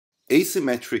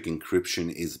Asymmetric encryption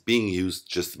is being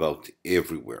used just about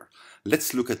everywhere.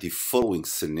 Let's look at the following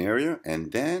scenario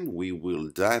and then we will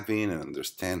dive in and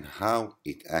understand how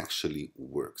it actually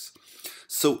works.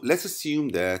 So let's assume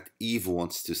that Eve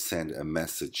wants to send a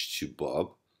message to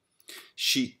Bob.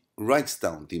 She writes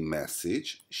down the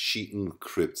message, she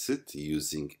encrypts it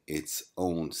using its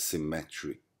own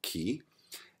symmetric key,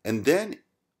 and then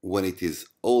when it is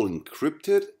all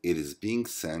encrypted, it is being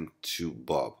sent to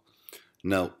Bob.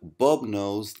 Now, Bob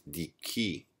knows the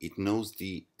key. It knows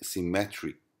the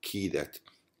symmetric key that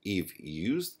Eve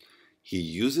used. He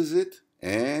uses it,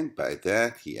 and by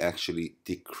that, he actually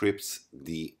decrypts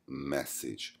the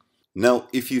message. Now,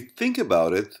 if you think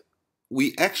about it,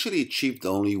 we actually achieved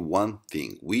only one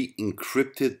thing. We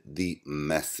encrypted the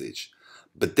message.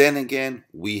 But then again,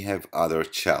 we have other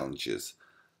challenges.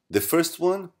 The first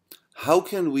one, how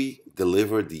can we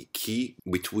deliver the key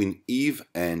between Eve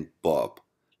and Bob?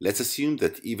 Let's assume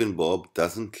that Eve and Bob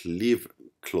doesn't live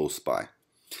close by.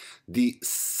 The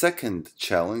second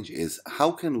challenge is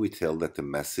how can we tell that the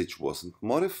message wasn't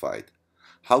modified?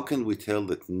 How can we tell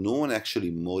that no one actually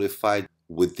modified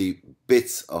with the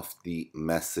bits of the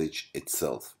message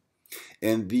itself?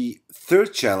 And the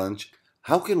third challenge,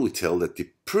 how can we tell that the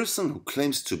person who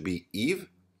claims to be Eve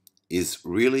is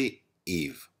really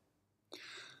Eve?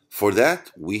 For that,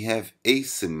 we have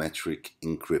asymmetric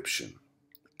encryption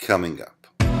coming up.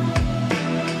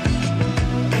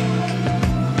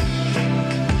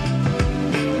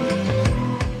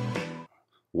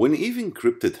 When Eve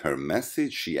encrypted her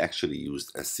message, she actually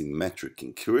used asymmetric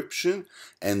encryption,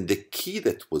 and the key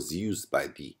that was used by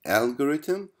the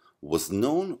algorithm was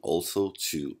known also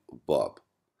to Bob.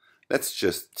 Let's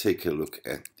just take a look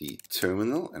at the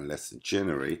terminal and let's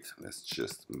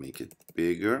just make it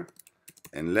bigger,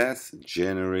 and let's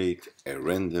generate a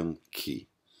random key.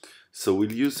 So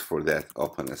we'll use for that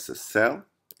OpenSSL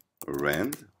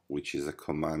rand, which is a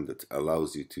command that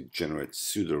allows you to generate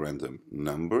pseudo-random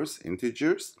numbers,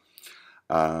 integers.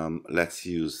 Let's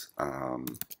use a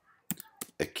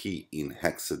key in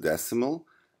hexadecimal,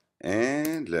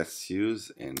 and let's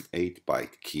use an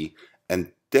 8-byte key.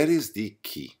 And that is the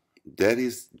key. That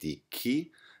is the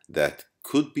key that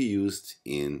could be used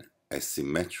in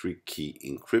asymmetric key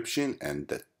encryption and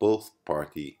that both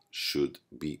parties should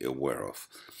be aware of.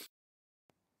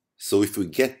 So if we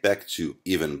get back to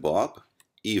Eve and Bob,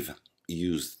 Eve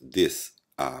used this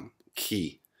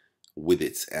key with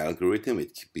its algorithm.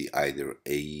 It could be either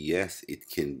AES, it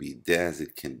can be DES,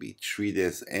 it can be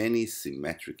 3DES, any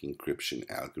symmetric encryption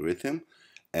algorithm.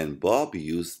 And Bob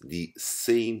used the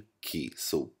same key.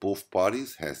 So both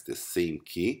parties has the same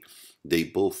key. They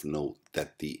both know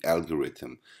that the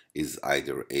algorithm is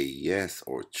either AES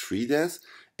or 3DES,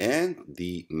 and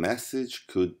the message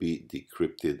could be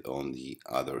decrypted on the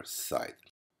other side.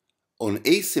 On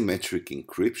asymmetric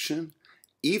encryption,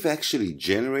 Eve actually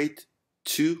generates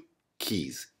two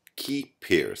keys, key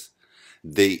pairs.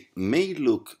 They may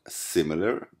look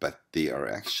similar, but they are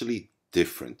actually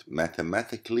different,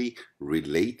 mathematically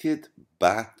related,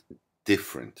 but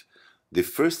different. The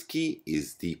first key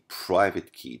is the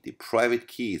private key. The private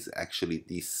key is actually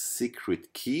the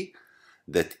secret key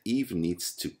that Eve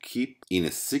needs to keep in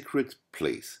a secret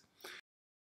place.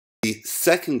 The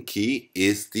second key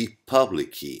is the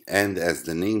public key, and as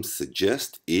the name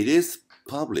suggests, it is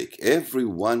public.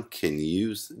 Everyone can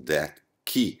use that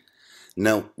key.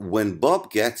 Now, when Bob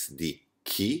gets the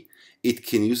key, it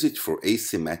can use it for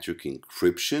asymmetric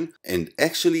encryption and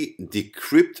actually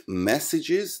decrypt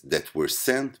messages that were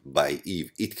sent by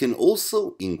Eve. It can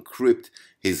also encrypt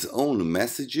his own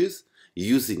messages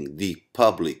using the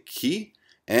public key,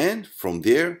 and from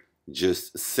there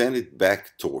just send it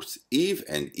back towards Eve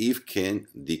and Eve can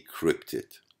decrypt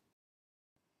it.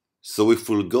 So if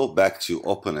we'll go back to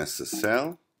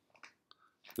OpenSSL,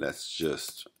 let's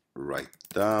just write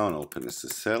down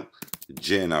OpenSSL,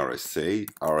 GenRSA.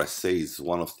 RSA is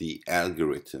one of the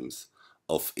algorithms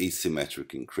of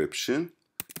asymmetric encryption,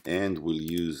 and we'll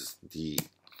use the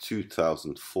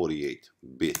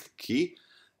 2048-bit key.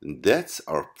 And that's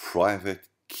our private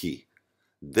key.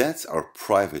 That's our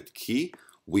private key.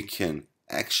 We can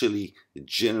actually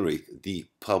generate the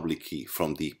public key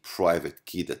from the private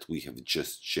key that we have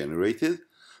just generated,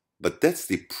 but that's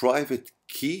the private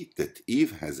key that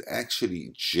Eve has actually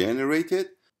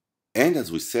generated, and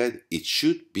as we said, it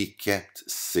should be kept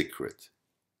secret.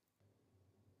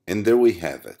 And there we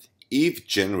have it. Eve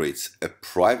generates a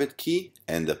private key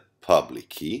and a public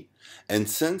key and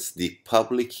sends the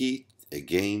public key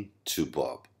again to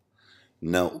Bob.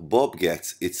 Now Bob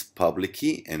gets its public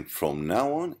key, and from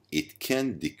now on it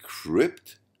can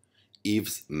decrypt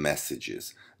Eve's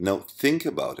messages. Now think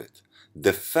about it.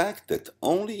 The fact that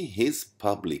only his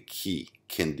public key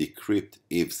can decrypt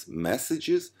Eve's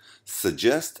messages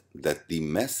suggests that the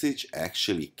message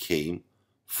actually came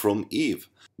from Eve.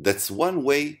 That's one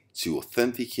way to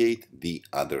authenticate the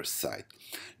other side.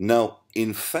 Now,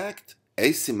 in fact,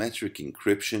 asymmetric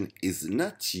encryption is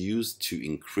not used to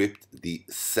encrypt the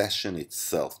session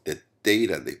itself, the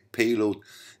data, the payload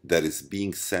that is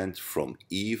being sent from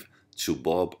Eve to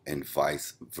Bob and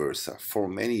vice versa, for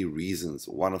many reasons.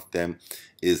 One of them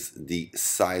is the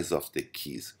size of the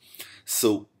keys.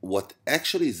 So what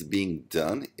actually is being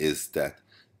done is that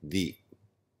the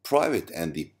private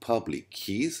and the public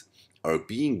keys are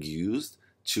being used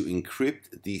to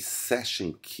encrypt the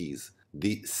session keys,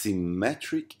 the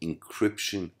symmetric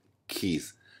encryption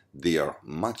keys. They are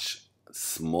much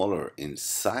smaller in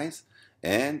size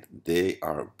and they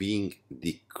are being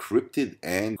decrypted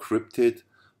and encrypted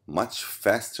much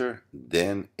faster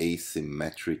than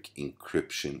asymmetric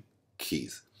encryption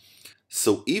keys.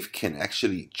 So Eve can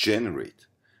actually generate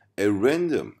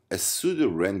a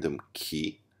pseudo-random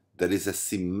key that is a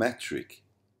symmetric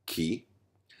key,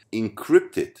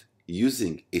 encrypt it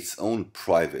using its own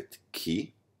private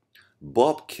key.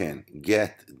 Bob can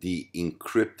get the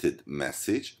encrypted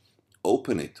message,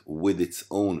 open it with its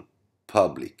own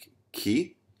public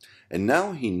key, and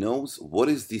now he knows what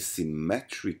is the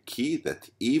symmetric key that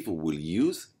Eve will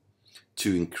use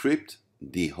to encrypt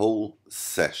the whole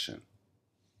session.